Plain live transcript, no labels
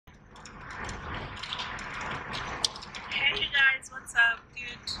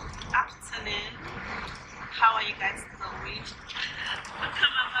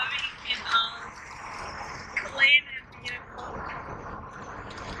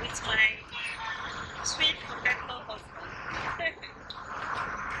with my sweet potato husband. Hi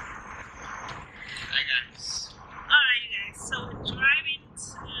guys. Alright, you guys. So we're driving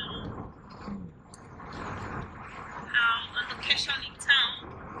to a location in town.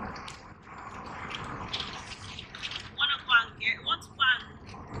 Want to go and get?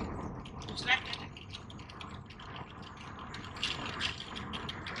 Should I get it?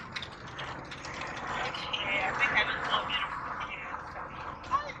 Okay, I think I look more beautiful here.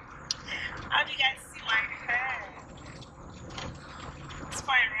 How do you guys see my hair? It's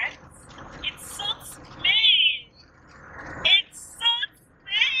fine, right? It suits me. It suits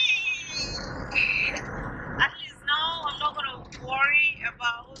me. At least now I'm not gonna worry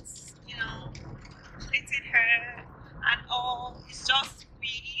about, plaiting hair and all. It's just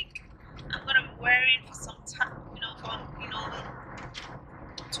wig. I'm gonna be wearing for some time,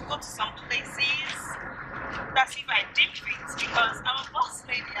 to go to some places. That's if I deem fit, because I'm a boss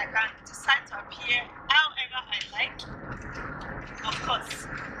lady. I can decide to appear however I like. Of course,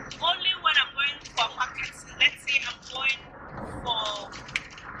 only when I'm going for marketing. Let's say I'm going for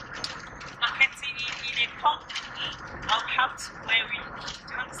marketing in a company, I'll have to wear it.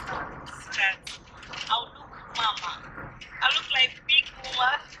 Do you understand? So that I'll look mama. I look like big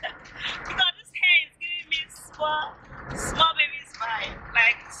woman because this hair is giving me small baby's vibe,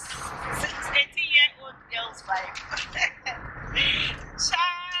 like 18-year-old girl's vibe.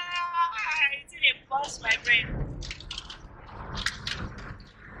 Child, it didn't bust my brain.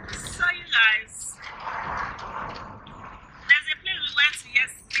 So you guys, there's a place we went to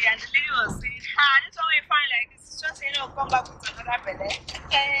yesterday and the lady was saying, this one we find like this, it's just come back with another belly.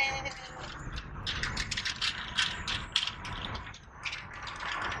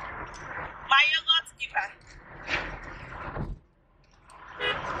 My yogurt giver.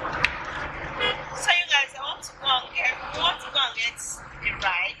 So you guys, we want to go and get the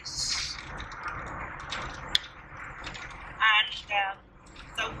rice, and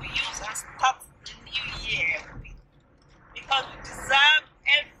that we use and start the new year with, because we deserve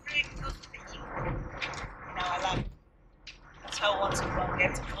every good thing in our life. That's why I want to go and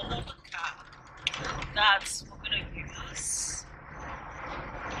get another car that we're gonna use,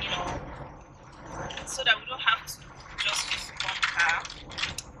 so that we don't have to just use one car.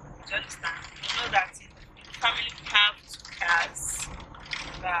 Do you understand? You know that in the family we have 2 cars.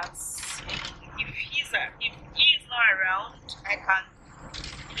 That if he is not around, I can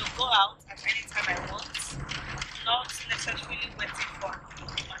go out at any time I want, not necessarily waiting for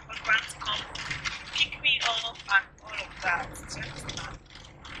my husband to come pick me up and all of that. Do you understand?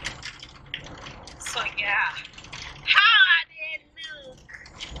 So yeah, how I they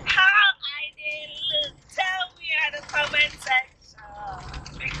look? Tell me in the comment section.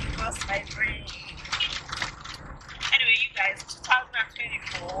 Make me bust my brain. Anyway, you guys,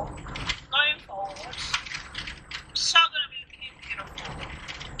 2024, going forward, sure gonna be looking beautiful.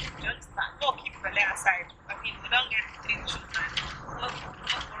 Do you understand? Go keep belly aside. I mean, we don't get 3 children. Go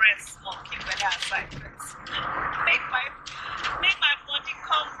rest more, keep belly aside first. Make my body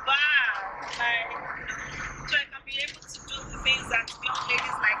come back, so I can be able to do the things that young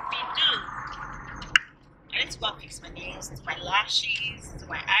ladies like me do. I need to go and fix my nails, to my lashes, to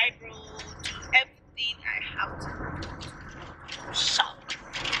my eyebrows, to everything I have to do. Sharp.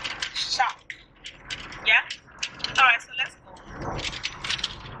 Yeah? Alright, so let's go.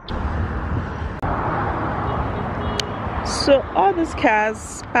 So all these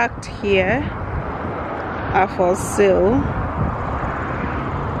cars parked here are for sale.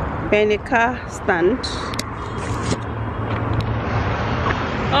 Benica stand.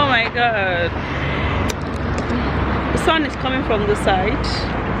 Oh my god. The sun is coming from the side.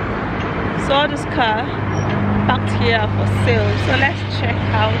 So all this car parked here are for sale. So let's check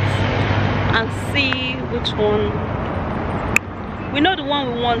out and see which one. We know the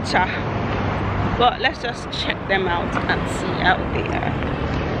one we want, but let's just check them out and see how they are.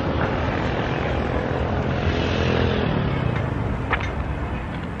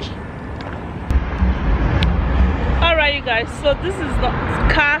 Alright you guys, so this is the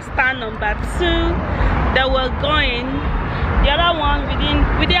car stand number 2 that we're going. The other one we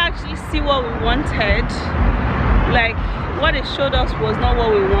didn't actually see what we wanted. Like what they showed us was not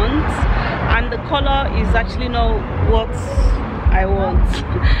what we want, and the color is actually not what I want.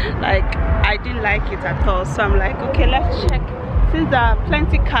 Like I didn't like it at all, so I'm like, okay, let's check. Since there are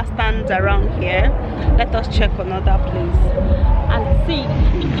plenty car stands around here, let us check another place and see.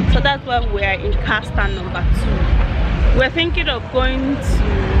 So that's why we're in car stand number 2. We're thinking of going to,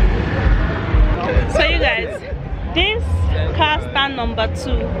 so you guys, this car stand number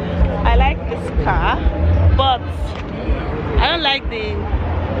 2, I like this car, but I don't like the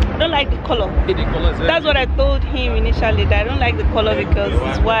don't like the color. The color is That's what I told him initially, that I don't like the color because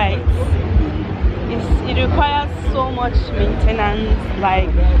it's white. It requires so much maintenance. Like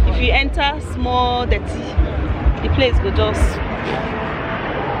if you enter small dirty, the place will just.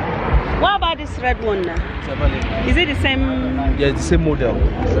 What about this red one now? Is it the same? Yeah, it's the same model.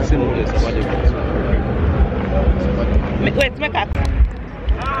 It's the same model. Wait, make up.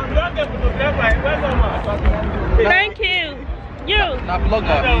 Thank you. You. Now, blogger.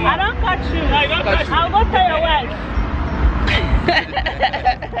 I don't catch you. I'll go tell your wife.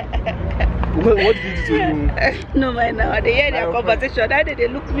 What did you do to you? No, man, now they hear their conversation. Now they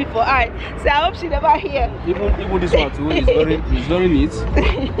look me for eye. Say, I hope she never hear. Even this one too is very neat.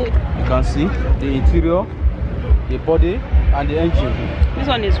 You can see the interior, the body, and the engine. This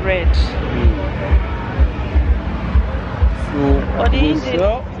one is red. So Body we engine.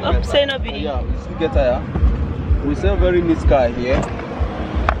 sell. Oops, say no be. Yeah, we still get tire. We sell very neat car here.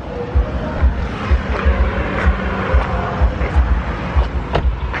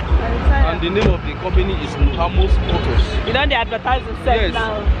 And the name of the company is Nuhamos Autos. You don't advertise yourself Yes.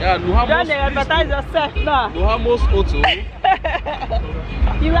 now. Yeah, You Nuhamos. don't advertise yourself now. Nuhamos Auto.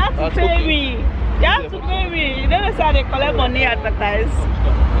 You have to That's pay okay. me. You have to pay me. You don't know how they collect money advertise.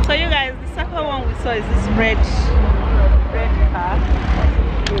 So you guys, the second one we saw is this red car.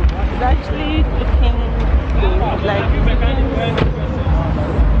 It's actually looking good. Like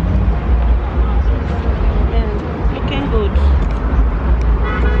looking good.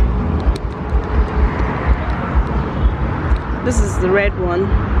 This is the red one.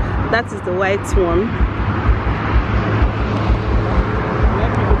 That is the white one.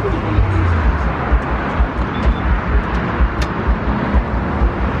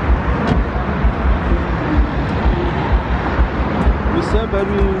 We sell very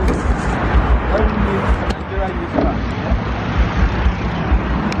neat Nigerian used car.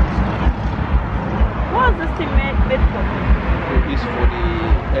 What is this thing made for? It's for the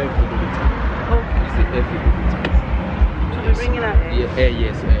air fluidity. Okay. It's the air fluidity. To be bringing out air. Yeah, air,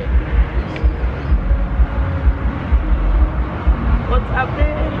 yes, air. What are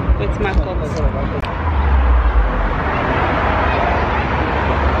they? With my cups.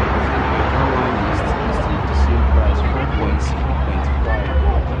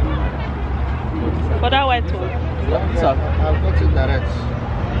 For that white one. I'll go to direct.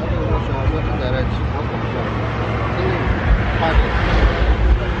 I'll go to direct.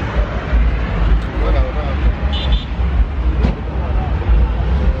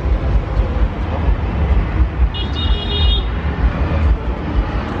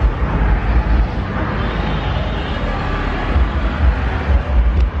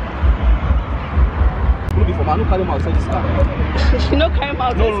 I don't carry myself this car. You know, carry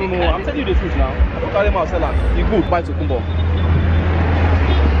out. No, I'm telling you the truth now. I don't carry myself and you go buy to Kumbo.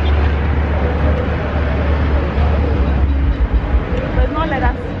 There's no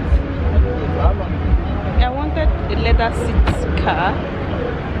leather seat. I wanted a leather seat car.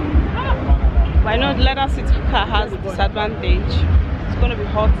 But I know the leather seat car has a disadvantage. It's going to be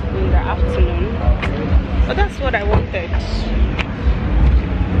hot in the afternoon. But that's what I wanted.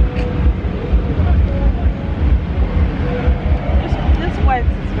 This white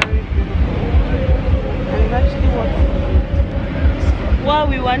is very beautiful. And it's actually what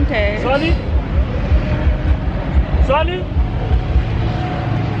we wanted. Sorry?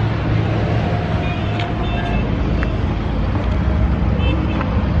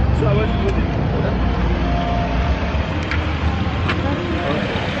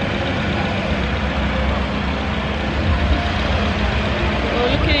 We're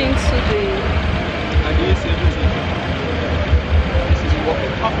looking into the. And you see everything. This is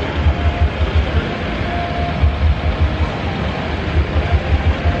working perfect.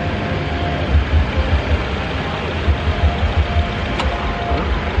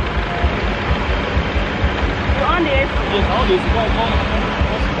 You're on the AC. Yes, all this.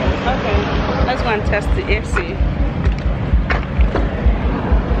 Okay. Let's go and test the AC.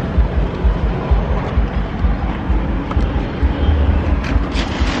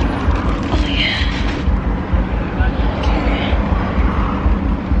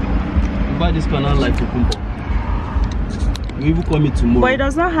 Buy this canal like Kumbo. You even call me tomorrow. But it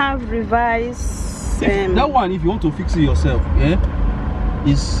does not have revise. That one, if you want to fix it yourself, yeah,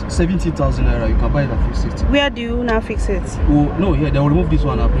 is 70,000 naira. You can buy it and fix it. Where do you now fix it? Oh no, yeah, they will remove this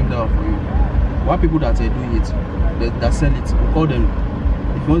one and bring that one for you. What people that are doing it, that sell it, we call them.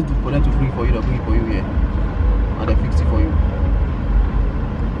 If you want for them to bring it for you, they'll bring it for you here, and they fix it for you.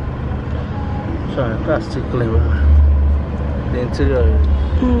 Sorry, that's still clean. The interior is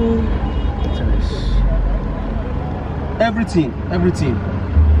Everything.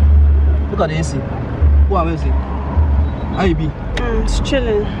 Look at the AC. Who am I saying? How you be? It's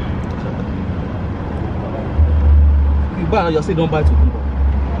chilling. You buy and you say don't buy too.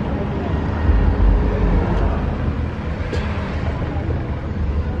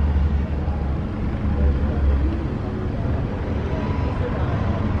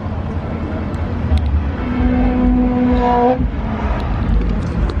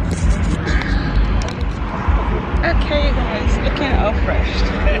 Okay, guys, looking all fresh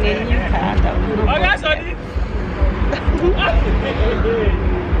in a new car that we don't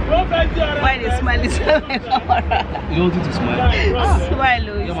Why they smile is You don't want to smile.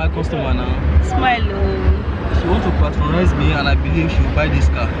 Smile, You're my customer now. Smile. She wants to patronize me, and I believe she will buy this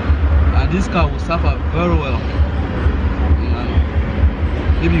car. And this car will serve her very well. And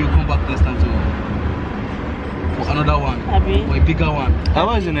maybe you come back next time for another one, for a bigger one.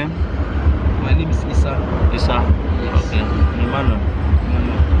 What is your name? My name is Isa. Isa. Yes. Okay. Emmanuel.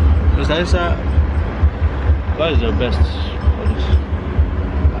 Mr. Isa, what is your best for this?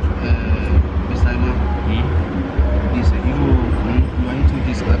 Mr. Iman. This, you are into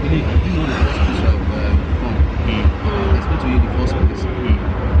this. I believe this is not the first place I've come. I explained to you the first place.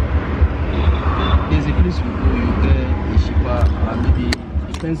 There's a place you go, you get a cheaper, maybe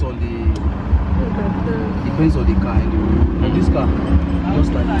depends on the car. And this car,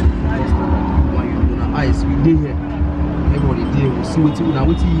 just like when you do now, eyes, we day here. Everybody there will see what you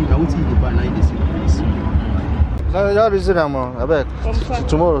buy now in the same place. I'll visit them, I beg.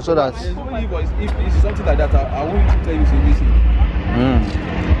 Tomorrow, so that. If it's something like that, I want to tell you to listen.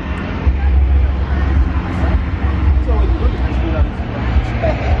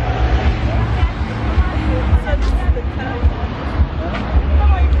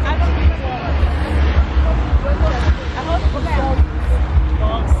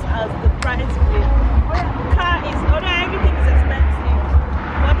 As the price car is, although everything is expensive,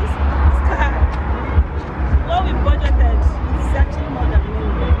 but this car, what we budgeted is actually more than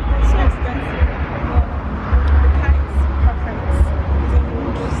minimum. It's so expensive. The car is perfect.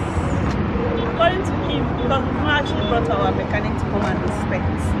 According to him, because we've not actually brought our mechanic to come and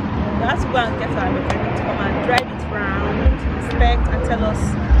inspect. We have to go and get our mechanic to come and drive it around, inspect, and tell us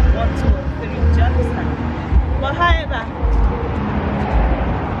 1, 2, or 3. Do you understand? But however,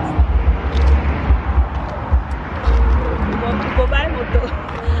 go buy motor.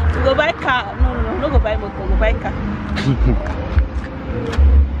 Go buy car. No, go buy motor. Go buy car.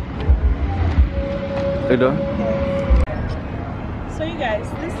 You done? So you guys,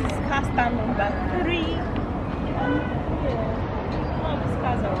 this is car stand number 3. All of these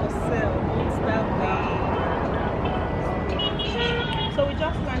cars are for sale. It's that way. So we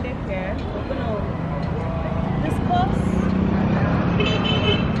just landed here. We're gonna discuss.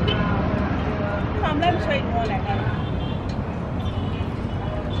 Come, let me show you one like that.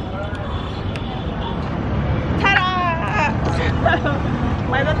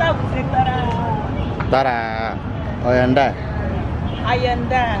 My daughter will say Tara. Tara. Oyanda.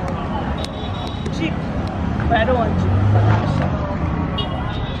 Ayanda. Jeep. But I don't want Jeep.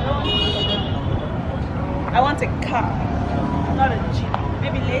 I want a car, not a Jeep.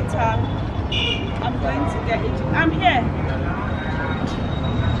 Maybe later I'm going to get a Jeep. I'm here.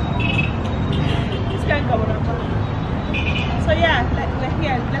 This guy come on. So yeah,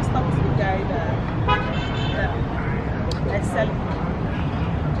 let's talk to the guy that let's sell it.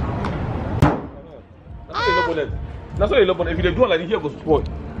 That's why you love it. If you do it like this, here goes spoil.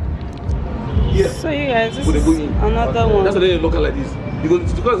 Yeah. So you guys, this is another one. That's why they look like this.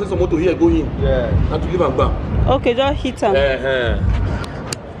 Because to go some motor here, go in. Yeah. And to give and back. Okay, just hit them.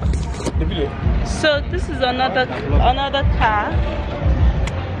 So this is another car,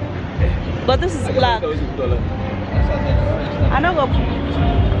 but this is black. I know what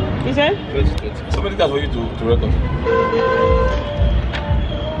you said. Somebody that's for you to record.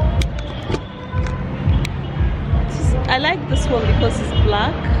 I like this one because it's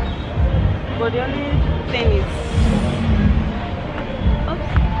black, but the only thing is,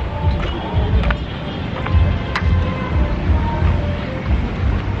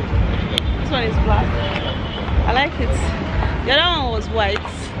 this one is black. I like it. The other one was white.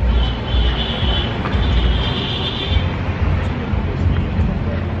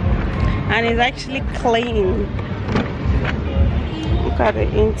 And it's actually clean. Look at the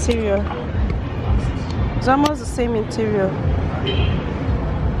interior. It's almost the same interior.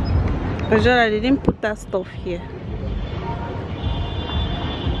 But just that they didn't put that stuff here.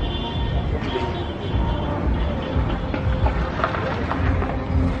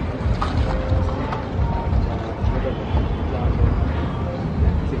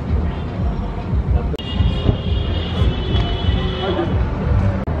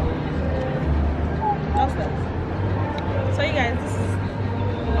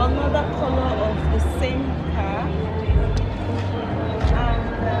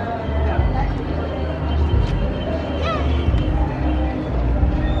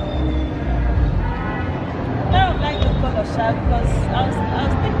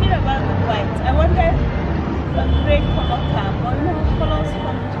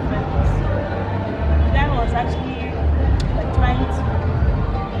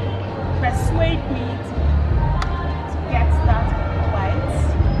 made me to get that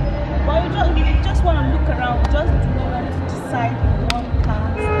white. But you just want to look around, just do not want to decide